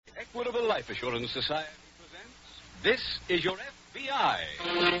Equitable Life Assurance Society presents This Is Your FBI.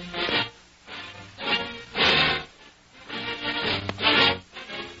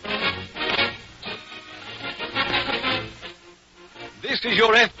 This is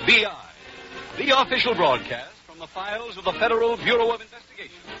Your FBI, the official broadcast from the files of the Federal Bureau of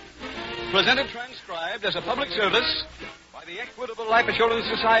Investigation. Presented transcribed as a public service by the Equitable Life Assurance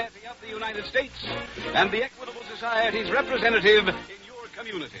Society of the United States and the Equitable Society's representative in your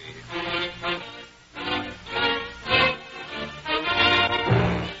community.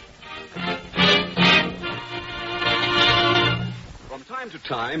 From time to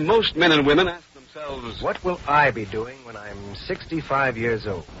time, most men and women ask themselves, what will I be doing when I'm 65 years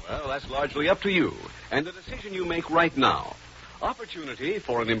old? Well, that's largely up to you and the decision you make right now. Opportunity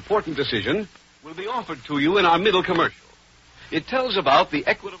for an important decision will be offered to you in our middle commercial. It tells about the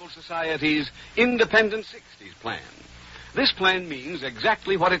Equitable Society's Independent 60s plan. This plan means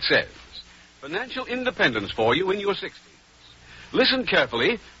exactly what it says. Financial independence for you in your 60s. Listen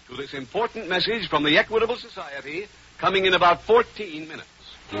carefully to this important message from the Equitable Society coming in about 14 minutes.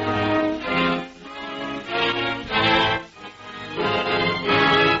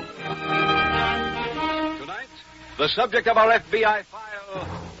 Tonight, the subject of our FBI file,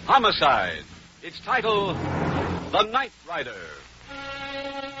 homicide. Its title, The Night Rider.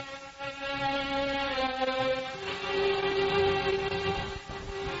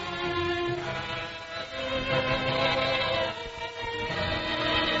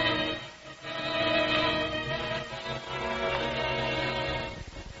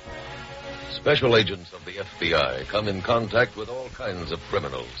 Special agents of the FBI come in contact with all kinds of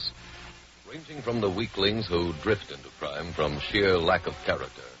criminals, ranging from the weaklings who drift into crime from sheer lack of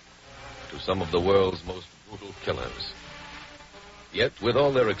character to some of the world's most brutal killers. Yet, with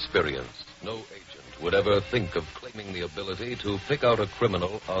all their experience, no agent would ever think of claiming the ability to pick out a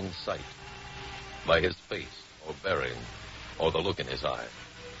criminal on sight by his face or bearing or the look in his eye.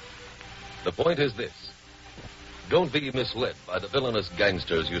 The point is this. Don't be misled by the villainous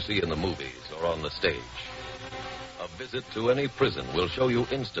gangsters you see in the movies or on the stage. A visit to any prison will show you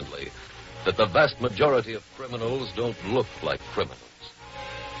instantly that the vast majority of criminals don't look like criminals.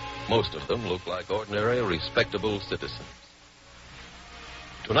 Most of them look like ordinary, respectable citizens.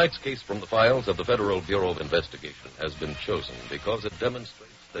 Tonight's case from the files of the Federal Bureau of Investigation has been chosen because it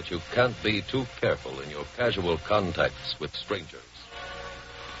demonstrates that you can't be too careful in your casual contacts with strangers.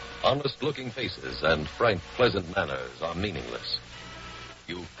 Honest-looking faces and frank, pleasant manners are meaningless.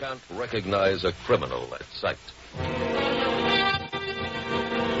 You can't recognize a criminal at sight.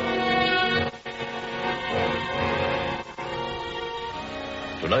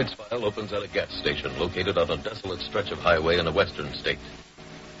 Tonight's file opens at a gas station located on a desolate stretch of highway in a western state.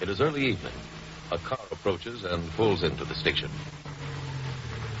 It is early evening. A car approaches and pulls into the station.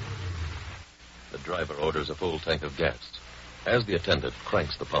 The driver orders a full tank of gas. As the attendant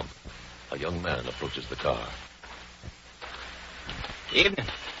cranks the pump, a young man approaches the car. Evening.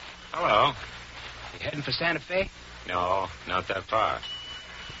 Hello. You heading for Santa Fe? No, not that far.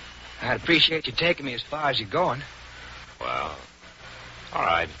 I'd appreciate you taking me as far as you're going. Well, all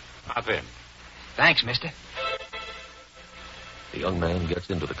right. Hop in. Thanks, mister. The young man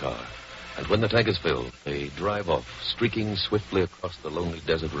gets into the car, and when the tank is filled, they drive off, streaking swiftly across the lonely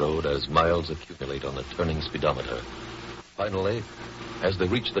desert road as miles accumulate on the turning speedometer. Finally, as they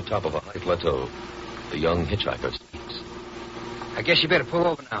reach the top of a high plateau, the young hitchhiker speaks. I guess you better pull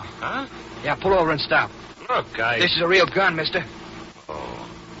over now. Huh? Yeah, pull over and stop. Look, This is a real gun, mister. Oh.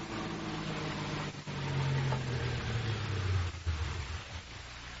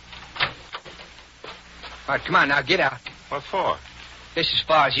 All right, come on now, get out. What for? This is as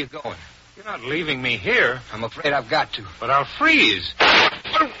far as you're going. You're not leaving me here. I'm afraid I've got to. But I'll freeze.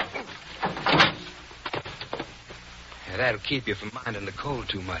 Yeah, that'll keep you from minding the cold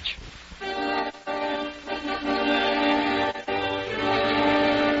too much.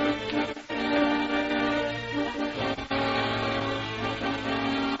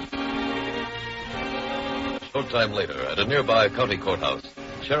 Short time later, at a nearby county courthouse,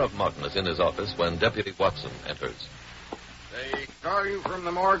 Sheriff Martin is in his office when Deputy Watson enters. They call you from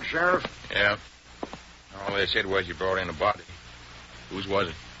the morgue, Sheriff? Yeah. All they said was you brought in a body. Whose was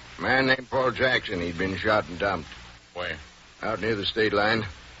it? A man named Paul Jackson. He'd been shot and dumped. Where? Out near the state line.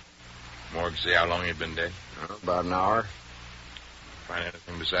 Morgue say how long he'd been dead? About an hour. Find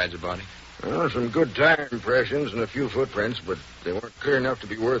anything besides a body? Well, some good tire impressions and a few footprints, but they weren't clear enough to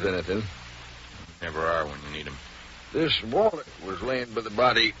be worth anything. Never are when you need them. This wallet was laying by the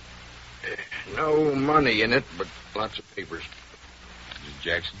body. No money in it, but lots of papers. Is it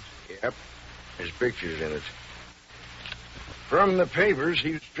Jackson's? Yep. There's pictures in it. From the papers,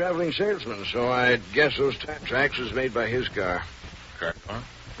 he was a traveling salesman, so I'd guess those time tracks was made by his car. Car farm?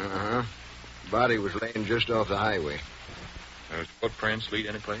 Uh-huh. Body was laying just off the highway. Those footprints lead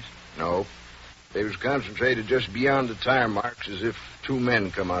any place? No. They was concentrated just beyond the tire marks as if two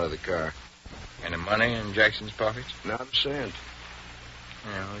men come out of the car. Any money in Jackson's pockets? Not a cent.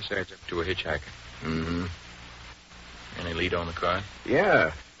 Yeah, well, this adds up to a hitchhiker. Mm-hmm. Any lead on the car?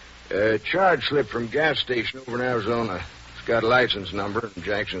 Yeah. A charge slip from gas station over in Arizona. It's got a license number and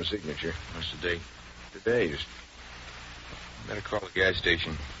Jackson's signature. What's the date? Today's. Better call the gas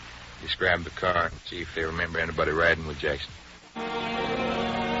station. Describe the car and see if they remember anybody riding with Jackson.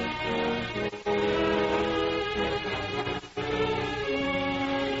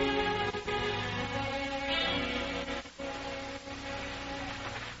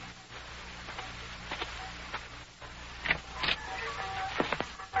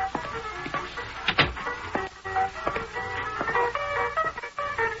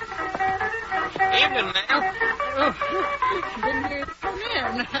 Evening, ma'am. Didn't hear it come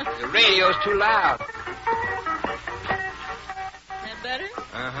in. The radio's too loud. That better?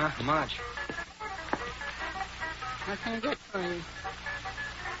 Uh-huh, much. What can I get for you?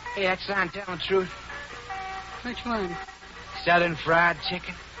 Hey, that sign telling the truth. Which one? Southern fried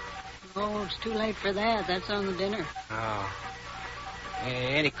chicken. Oh, it's too late for that. That's on the dinner. Oh.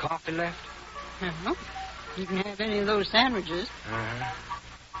 Any coffee left? No. You can have any of those sandwiches.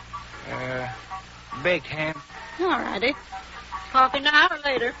 Baked ham. All righty. Coffee now or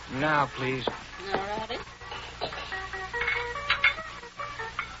later? Now, please. All righty.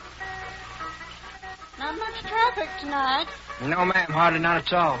 Not much traffic tonight. No, ma'am, hardly none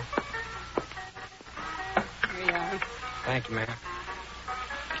at all. Here you are. Thank you, ma'am.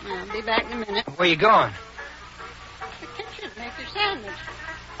 I'll be back in a minute. Where you going? The kitchen. Make your sandwich.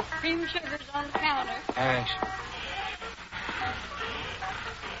 Cream and sugar's on the counter. Thanks.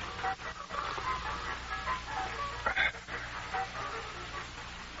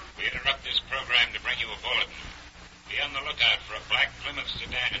 We interrupt this program to bring you a bulletin. Be on the lookout for a black Plymouth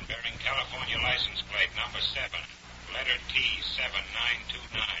sedan bearing California license plate number 7, letter T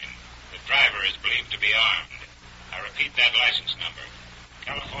 7929. The driver is believed to be armed. I repeat that license number.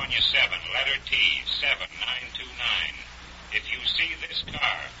 California 7, letter T 7929. If you see this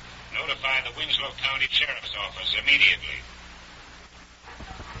car, notify the Winslow County Sheriff's Office immediately.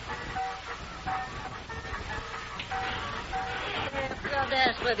 I forgot to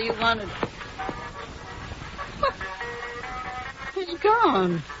ask whether you wanted... He's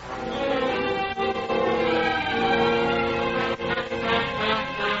gone.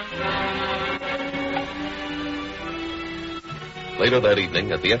 Later that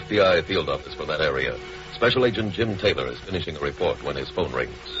evening, at the FBI field office for that area, Special Agent Jim Taylor is finishing a report when his phone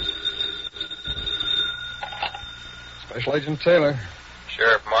rings. Special Agent Taylor.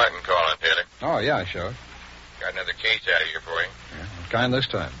 Sheriff Martin calling, Taylor. Oh, yeah, sure. Got another case out here for you. Yeah, what kind this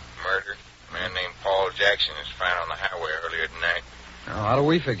time? Murder. A man named Paul Jackson is found on the highway earlier tonight. Oh, how do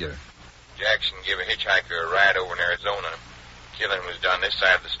we figure? Jackson gave a hitchhiker a ride over in Arizona. Killing was done this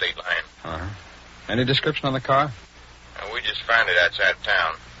side of the state line. Uh-huh. Any description on the car? And we just found it outside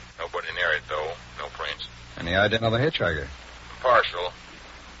town. Nobody near it, though. No prints. Any idea of the hitchhiker? Partial.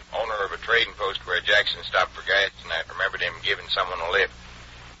 Owner of a trading post where Jackson stopped for gas tonight remembered him giving someone a lift.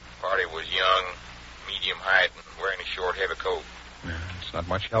 Party was young, medium height, and wearing a short, heavy coat. Yeah, it's not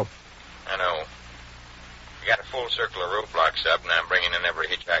much help. I know. We got a full circle of roadblocks up, and I'm bringing in every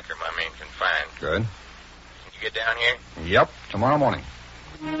hitchhiker my men can find. Good. Can you get down here? Yep, tomorrow morning.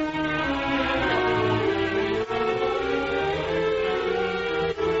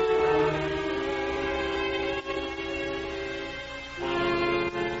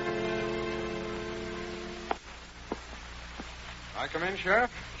 I come in,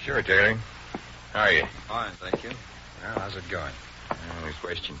 Sheriff? Sure, Taylor. How are you? Fine, thank you. Well, how's it going? We've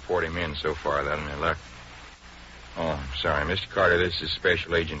questioned 40 men so far without any luck. Oh, I'm sorry. Mr. Carter, this is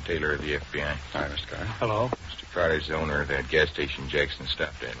Special Agent Taylor of the FBI. Hi, Mr. Carter. Hello. Mr. Carter's the owner of that gas station Jackson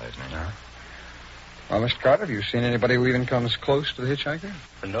stopped at last night. Yeah. Well, Mr. Carter, have you seen anybody who even comes close to the hitchhiker?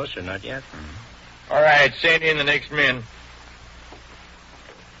 No, sir, not yet. All right, send in the next men.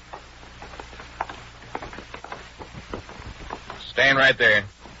 Stand right there.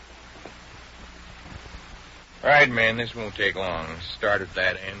 All right, man, this won't take long. Start at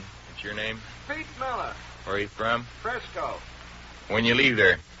that end. What's your name? Pete Miller, Where are you from? Fresco. When you leave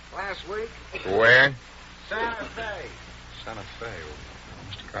there? Last week, Where? Santa Fe. Santa Fe. Well,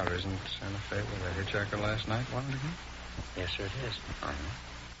 Mr. Carter, isn't Santa Fe where the hitchhiker last night wanted to go? Yes, sir, it is. Uh-huh.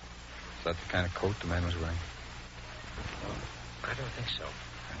 Is that the kind of coat the man was wearing? I don't think so.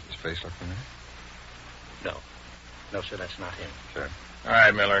 Does his face look familiar? No. No, sir, that's not him. Sure. All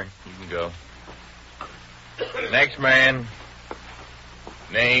right, Miller. You can go. Next man.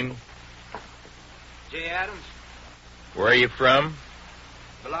 Name. J. Adams, Where are you from?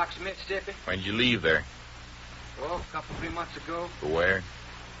 Biloxi, Mississippi. When did you leave there? Well, a couple, 3 months ago. For where?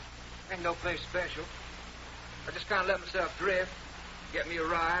 Ain't no place special. I just kind of let myself drift, get me a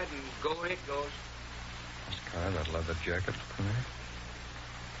ride, and go where it goes. Mr. Carter, that leather jacket from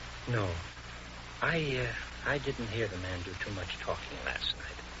there? No. I didn't hear the man do too much talking last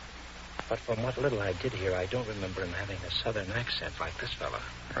night. But from what little I did hear, I don't remember him having a southern accent like this fella.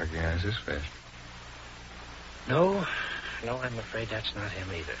 Recognize his face. No, I'm afraid that's not him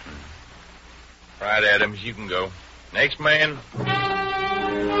either. Right, Adams, you can go. Next man.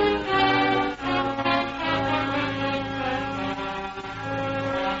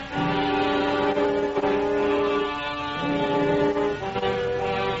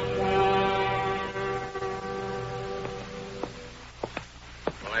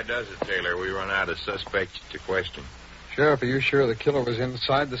 Well, that does it, Taylor. We run out of suspects to question. Sheriff, are you sure the killer was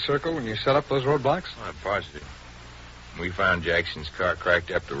inside the circle when you set up those roadblocks? I'm positive. We found Jackson's car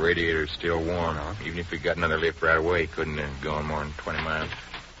cracked up. The radiator's still warm. Even if he got another lift right away, he couldn't have gone more than 20 miles.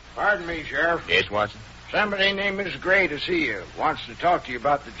 Pardon me, Sheriff. Yes, Watson? Somebody named Miss Gray to see you. Wants to talk to you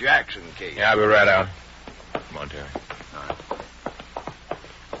about the Jackson case. Yeah, I'll be right out. Come on, Terry.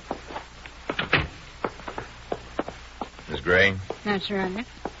 Miss Gray, That's right.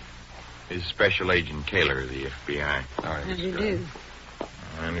 this is Special Agent Taylor of the FBI. All right, As Mr. you Carter. do.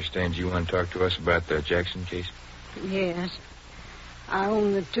 I understand you want to talk to us about the Jackson case? Yes. I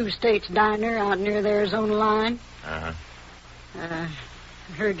own the Two States Diner out near the Arizona line. Uh-huh. I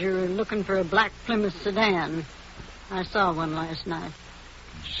heard you were looking for a black Plymouth sedan. I saw one last night.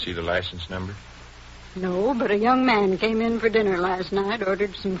 Did you see the license number? No, but a young man came in for dinner last night,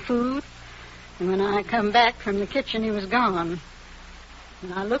 ordered some food, and when I come back from the kitchen, he was gone.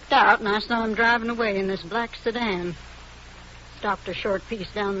 And I looked out, and I saw him driving away in this black sedan. Stopped a short piece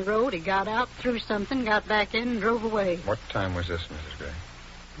down the road. He got out, threw something, got back in, and drove away. What time was this, Mrs. Gray?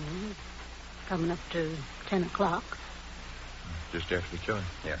 Coming up to 10 o'clock. Just after the killing?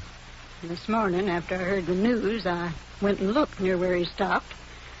 Yeah. This morning, after I heard the news, I went and looked near where he stopped.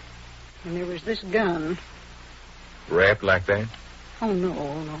 And there was this gun. Wrapped like that? Oh, no.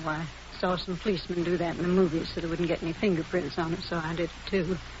 I saw some policemen do that in the movies so they wouldn't get any fingerprints on it, so I did it,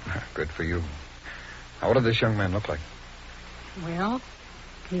 too. Good for you. Now, what did this young man look like? Well,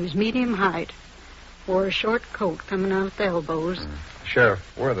 he was medium height. Wore a short coat coming out at the elbows. Sheriff,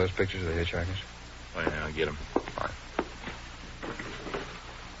 where are those pictures of the hitchhikers? Well, I'll get them. All right.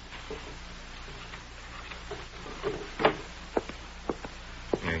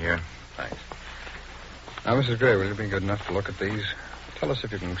 Here. Thanks. Now, Mrs. Gray, will you be good enough to look at these? Tell us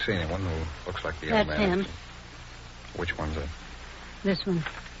if you can see anyone who looks like the young That's man. him. Which one's it? This one.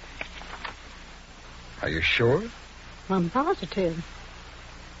 Are you sure? I'm positive.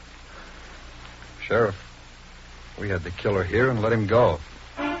 Sheriff, we had the killer here and let him go.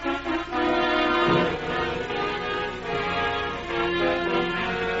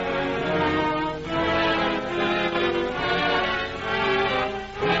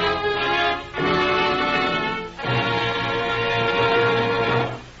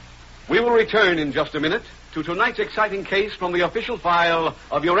 We will return in just a minute to tonight's exciting case from the official file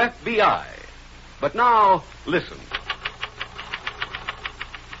of your FBI. But now, listen.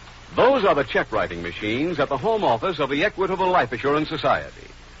 Those are the check writing machines at the home office of the Equitable Life Assurance Society.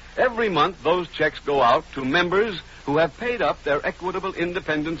 Every month, those checks go out to members who have paid up their Equitable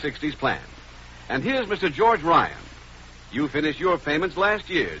Independent 60s plan. And here's Mr. George Ryan. You finished your payments last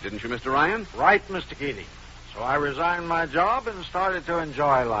year, didn't you, Mr. Ryan? Right, Mr. Keating. So I resigned my job and started to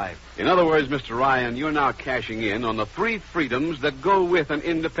enjoy life. In other words, Mr. Ryan, you're now cashing in on the 3 freedoms that go with an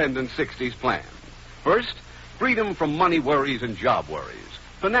independent 60s plan. First, freedom from money worries and job worries.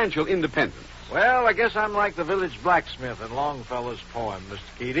 Financial independence. Well, I guess I'm like the village blacksmith in Longfellow's poem,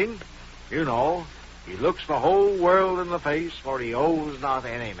 Mr. Keating. You know, he looks the whole world in the face, for he owes not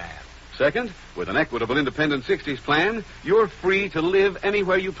any man. Second, with an Equitable Independent 60s plan, you're free to live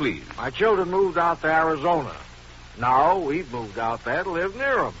anywhere you please. My children moved out to Arizona. Now we've moved out there to live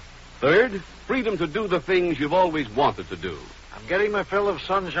near them. Third, freedom to do the things you've always wanted to do. I'm getting my fill of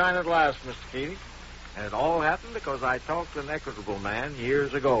sunshine at last, Mr. Keating. And it all happened because I talked to an Equitable man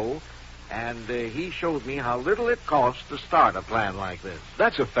years ago, and he showed me how little it costs to start a plan like this.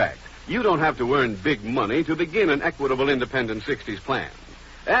 That's a fact. You don't have to earn big money to begin an Equitable Independent 60s plan.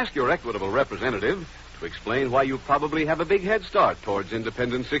 Ask your Equitable representative to explain why you probably have a big head start towards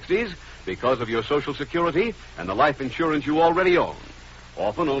Independent 60s because of your Social Security and the life insurance you already own.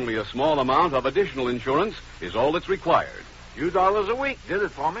 Often only a small amount of additional insurance is all that's required. A few dollars a week did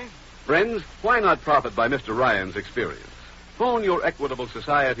it for me. Friends, why not profit by Mr. Ryan's experience? Phone your Equitable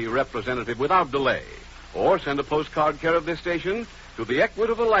Society representative without delay, or send a postcard care of this station to the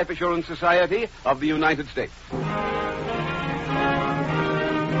Equitable Life Assurance Society of the United States.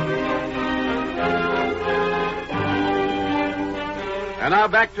 And now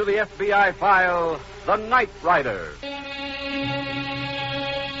back to the FBI file, The Night Rider.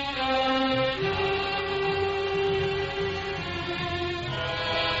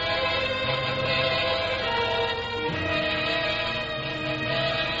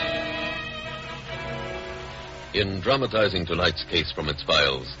 In dramatizing tonight's case from its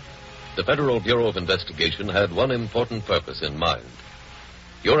files, the Federal Bureau of Investigation had one important purpose in mind.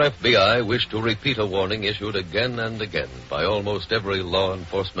 Your FBI wished to repeat a warning issued again and again by almost every law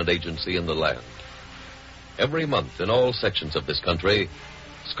enforcement agency in the land. Every month in all sections of this country,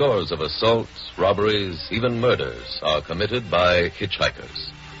 scores of assaults, robberies, even murders are committed by hitchhikers.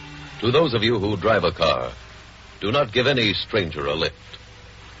 To those of you who drive a car, do not give any stranger a lift.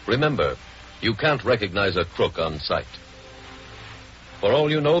 Remember, you can't recognize a crook on sight. For all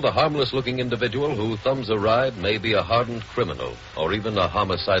you know, the harmless-looking individual who thumbs a ride may be a hardened criminal or even a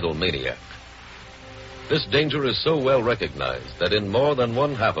homicidal maniac. This danger is so well recognized that in more than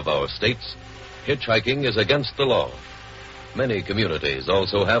one half of our states, hitchhiking is against the law. Many communities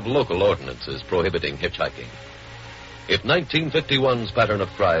also have local ordinances prohibiting hitchhiking. If 1951's pattern of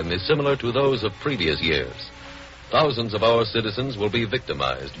crime is similar to those of previous years, thousands of our citizens will be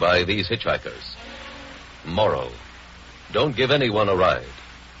victimized by these hitchhikers. Moral: don't give anyone a ride.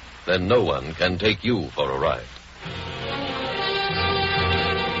 Then no one can take you for a ride.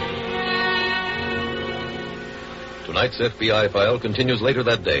 Tonight's FBI file continues later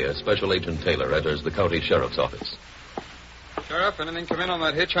that day as Special Agent Taylor enters the county sheriff's office. Sheriff, anything come in on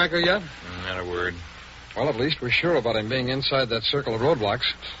that hitchhiker yet? Not a word. Well, at least we're sure about him being inside that circle of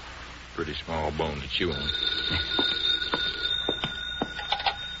roadblocks. Pretty small bone to chew on.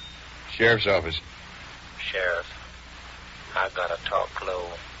 Sheriff's office. Sheriff, I gotta talk low.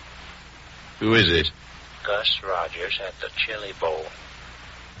 Who is this? Gus Rogers at the Chili Bowl.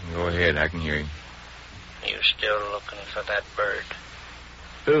 Go ahead, I can hear you. You still looking for that bird?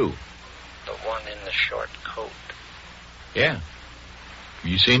 Who? The one in the short coat. Yeah. Have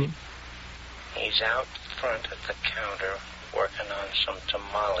you seen him? He's out front at the counter working on some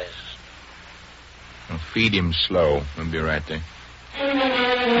tamales. Well, feed him slow. We'll be right there.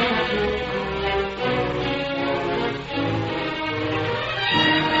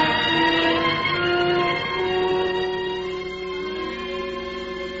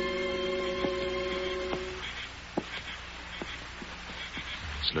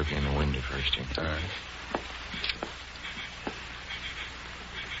 Let's look in the window first here. All right.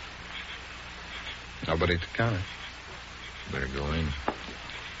 Nobody at the counter. Better go in.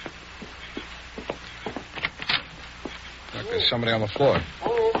 Look, there's somebody on the floor.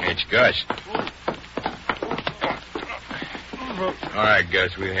 It's Gus. All right,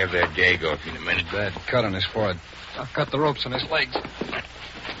 Gus, we'll have that gag off in a minute. Bad cut on his forehead. I'll cut the ropes on his legs.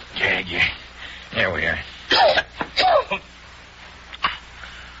 Gag, yeah. There we are.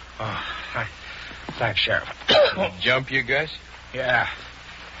 Oh, thanks, Sheriff. Jump you, Gus? Yeah.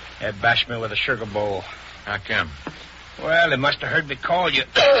 They bashed me with a sugar bowl. How come? Well, they must have heard me call you.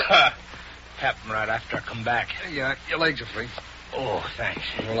 Happened right after I come back. Yeah, your legs are free. Oh, thanks.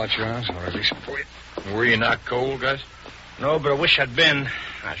 Roll out your arms. I'll release them for you. Were you not cold, Gus? No, but I wish I'd been.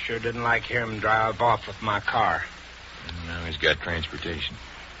 I sure didn't like hearing him drive off with my car. Now he's got transportation.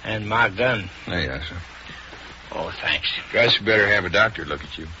 And my gun. There you are, sir. Oh, thanks. Gus, you better have a doctor look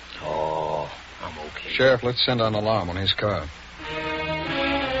at you. Oh, I'm okay. Sheriff, let's send an alarm on his car.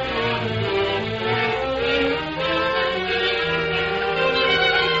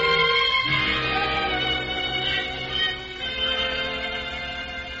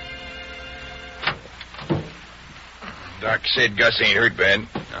 Doc said Gus ain't hurt bad.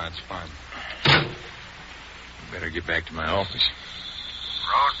 No, it's fine. Better get back to my office.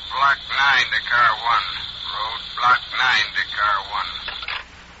 Roadblock 9 to car 1. Roadblock 9 to car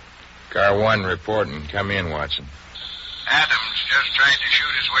 1. Car 1 reporting. Come in, Watson. Adams just tried to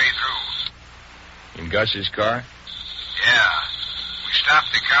shoot his way through. In Gus's car? Yeah. We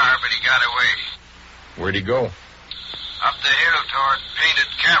stopped the car, but he got away. Where'd he go? Up the hill toward Painted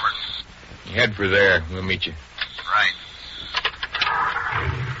Cavern. You head for there. We'll meet you. Right.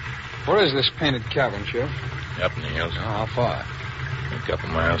 Where is this Painted Cavern, Sheriff? Up in the hills. Oh, how far? A couple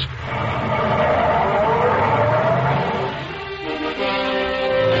miles.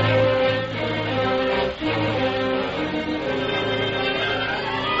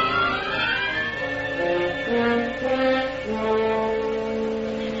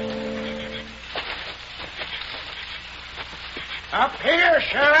 Up here,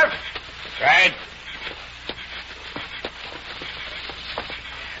 Sheriff. Right.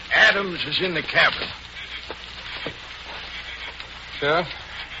 Adams is in the cabin. Sheriff, is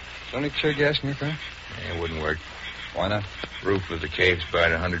there any tear gas in your car? It wouldn't work. Why not? Roof of the cave's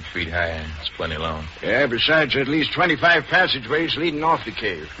about 100 feet high, and it's plenty long. Yeah, besides at least 25 passageways leading off the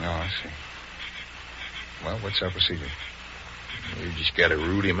cave. Oh, I see. Well, what's our procedure? You just got to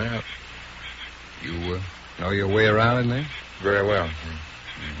root him out. You know your way around in there? Very well.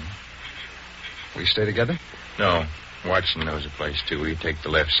 Mm-hmm. We stay together? No. Watson knows the place, too. You take the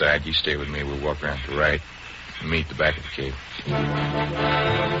left side. You stay with me. We'll walk around to the right and meet the back of the cave.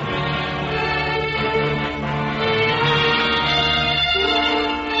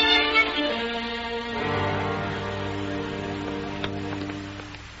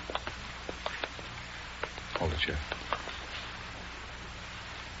 Hold it, Sheriff.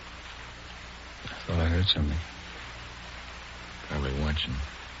 I thought I heard something. Probably Watson.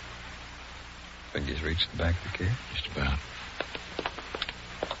 Think he's reached the back of the cave? Just about.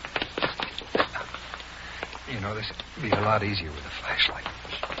 You know, this would be a lot easier with a flashlight.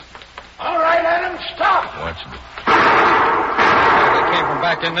 All right, Adams, stop. Watson. They came from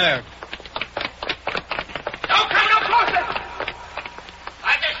back in there. Don't come no closer.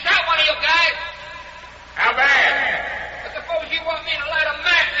 I just shot one of you guys. How bad? I suppose you want me to light a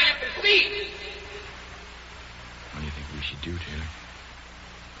match so you can see. What do you think we should do, Taylor?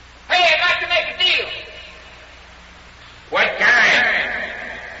 Hey, I'd like to make a deal. What kind?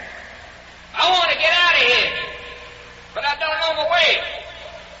 I want to get out of here, but I don't know my way.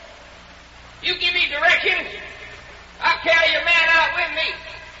 You give me directions, I'll carry your man out with me,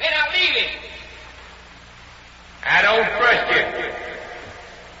 then I'll leave him. I don't trust you.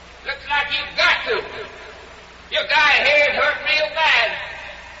 Looks like you've got to. Your guy here's hurt real bad.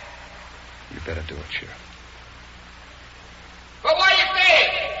 You better do it, Sheriff. But what do you say?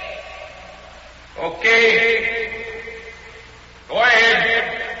 Okay. Go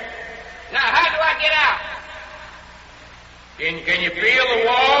ahead. Now, how do I get out? Can you feel the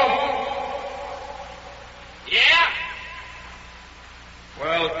wall? Yeah?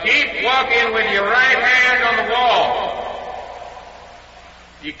 Well, keep walking with your right hand on the wall.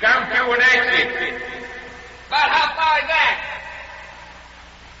 You come to an exit. About how far is that?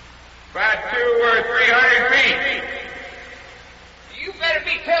 About 200 or 300 feet. You better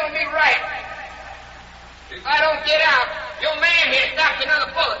be telling me right. If I don't get out, your man here stops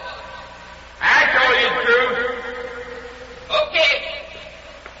another bullet. I told you the truth. Okay.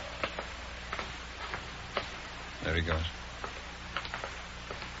 There he goes.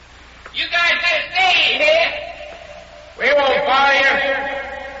 You guys better stay here. We won't follow you.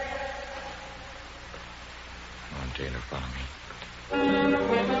 Come on, Taylor, follow me.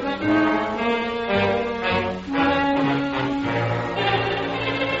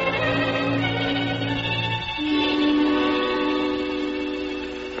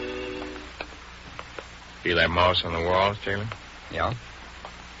 Feel that moss on the walls, Taylor? Yeah?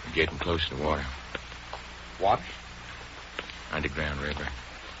 We're getting close to the water. What? Underground river.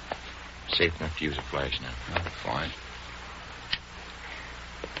 Safe enough to use a flash now. Oh, fine.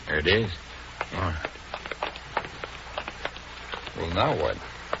 There it is. All right. Well, now what?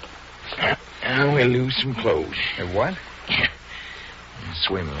 Now we'll lose some clothes. What? And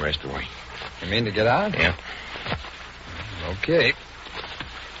swim the rest of the way. You mean to get out? Yeah. Okay.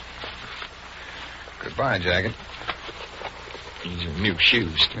 Goodbye, Jacket. These are new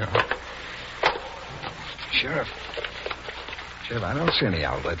shoes. Yeah. Sheriff, I don't see any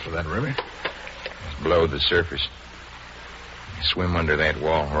outlet for that river. It's below the surface. You swim under that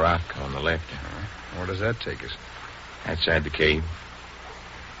wall rock on the left. Where does that take us? Outside the cave.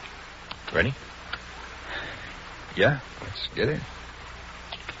 Ready? Yeah, let's get in.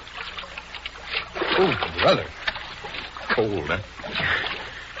 Oh, brother. Cold, huh?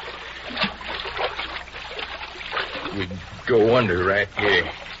 We go under right here.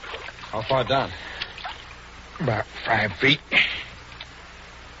 How far down? About 5 feet.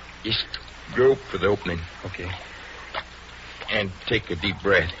 Just grope for the opening. Okay. And take a deep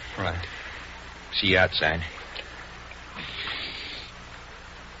breath. Right. See outside.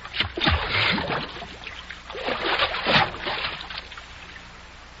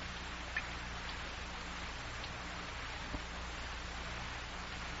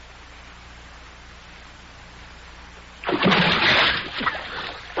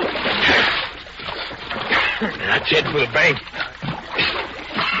 That's it for the bank.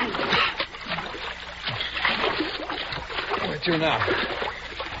 Where to now?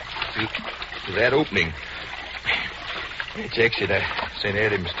 To that opening. It's exit St.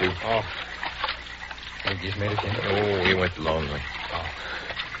 Adams, too. Oh. He just made it in. Oh, he went the long way. Oh.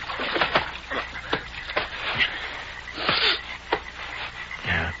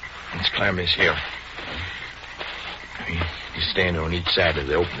 Yeah, let's climb this hill. You stand on each side of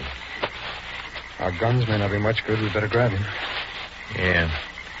the opening. Our guns may not be much good. We better grab him. Yeah.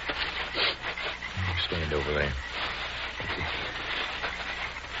 You stand over there.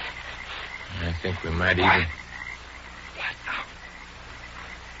 I think we might even... What now?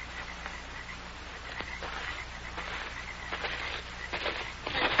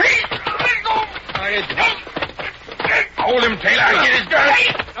 Hold him, Taylor. Get his gun.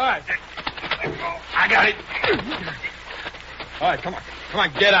 All right. I got it. All right, come on. Come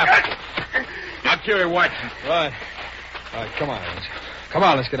on, get up. I'll carry Watson. Right. All right, come on, Evans. Come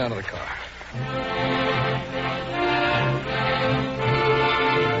on, let's get out of the car.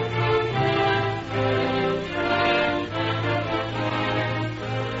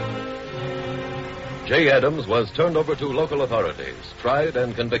 Jay Adams was turned over to local authorities, tried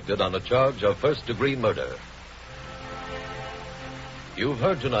and convicted on a charge of first-degree murder. You've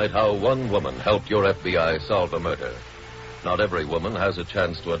heard tonight how one woman helped your FBI solve a murder. Not every woman has a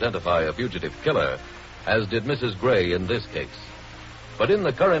chance to identify a fugitive killer, as did Mrs. Gray in this case. But in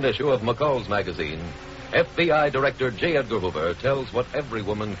the current issue of McCall's magazine, FBI Director J. Edgar Hoover tells what every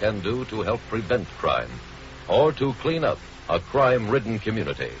woman can do to help prevent crime, or to clean up a crime-ridden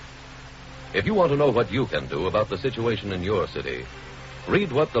community. If you want to know what you can do about the situation in your city,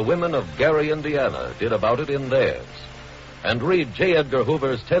 read what the women of Gary, Indiana did about it in theirs. And read J. Edgar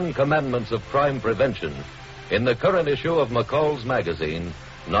Hoover's 10 Commandments of Crime Prevention in the current issue of McCall's magazine,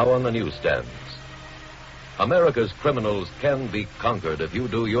 now on the newsstands. America's criminals can be conquered if you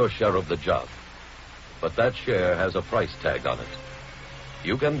do your share of the job. But that share has a price tag on it.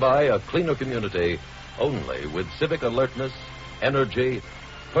 You can buy a cleaner community only with civic alertness, energy,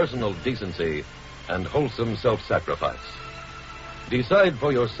 personal decency, and wholesome self-sacrifice. Decide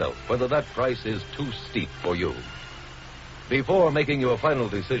for yourself whether that price is too steep for you. Before making your final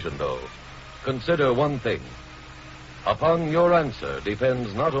decision, though, consider one thing. Upon your answer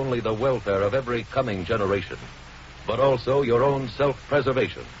depends not only the welfare of every coming generation, but also your own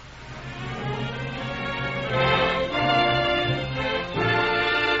self-preservation.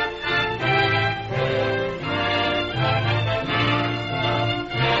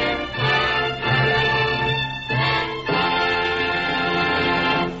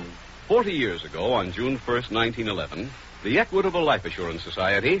 "40 years ago, on June 1st, 1911, the Equitable Life Assurance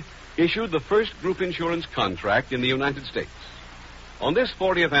Society issued the first group insurance contract in the United States. On this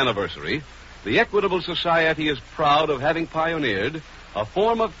 40th anniversary, the Equitable Society is proud of having pioneered a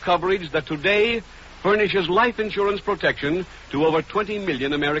form of coverage that today furnishes life insurance protection to over 20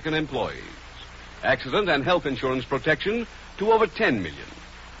 million American employees, accident and health insurance protection to over 10 million,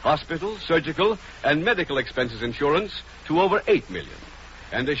 hospital, surgical, and medical expenses insurance to over 8 million,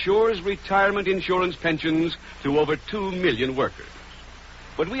 and assures retirement insurance pensions to over 2 million workers.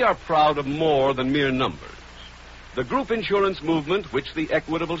 But we are proud of more than mere numbers. The group insurance movement, which the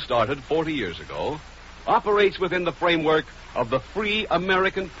Equitable started 40 years ago, operates within the framework of the free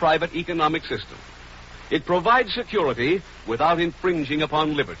American private economic system. It provides security without infringing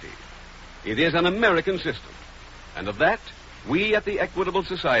upon liberty. It is an American system, and of that, we at the Equitable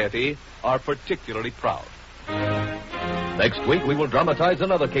Society are particularly proud. Next week, we will dramatize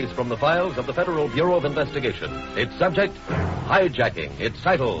another case from the files of the Federal Bureau of Investigation. Its subject, hijacking. Its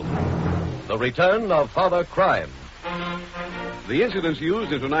title, The Return of Father Crime. The incidents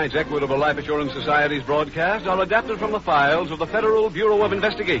used in tonight's Equitable Life Assurance Society's broadcast are adapted from the files of the Federal Bureau of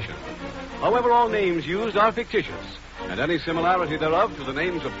Investigation. However, all names used are fictitious, and any similarity thereof to the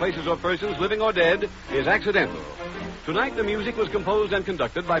names of places or persons, living or dead, is accidental. Tonight, the music was composed and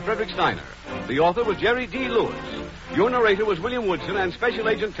conducted by Frederick Steiner. The author was Jerry D. Lewis. Your narrator was William Woodson, and Special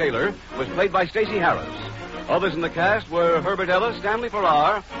Agent Taylor was played by Stacey Harris. Others in the cast were Herbert Ellis, Stanley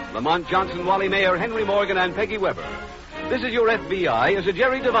Farrar, Lamont Johnson, Wally Mayer, Henry Morgan, and Peggy Weber. This Is Your FBI is a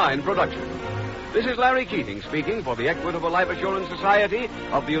Jerry Devine production. This is Larry Keating speaking for the Equitable Life Assurance Society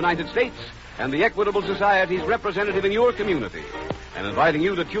of the United States and the Equitable Society's representative in your community, and inviting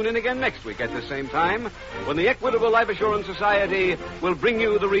you to tune in again next week at the same time when the Equitable Life Assurance Society will bring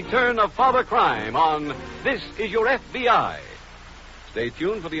you the return of Father Crime on This Is Your FBI. Stay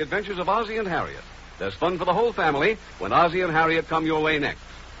tuned for the adventures of Ozzie and Harriet. There's fun for the whole family when Ozzie and Harriet come your way next.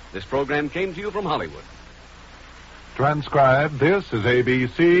 This program came to you from Hollywood. Transcribed, this is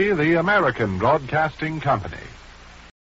ABC, the American Broadcasting Company.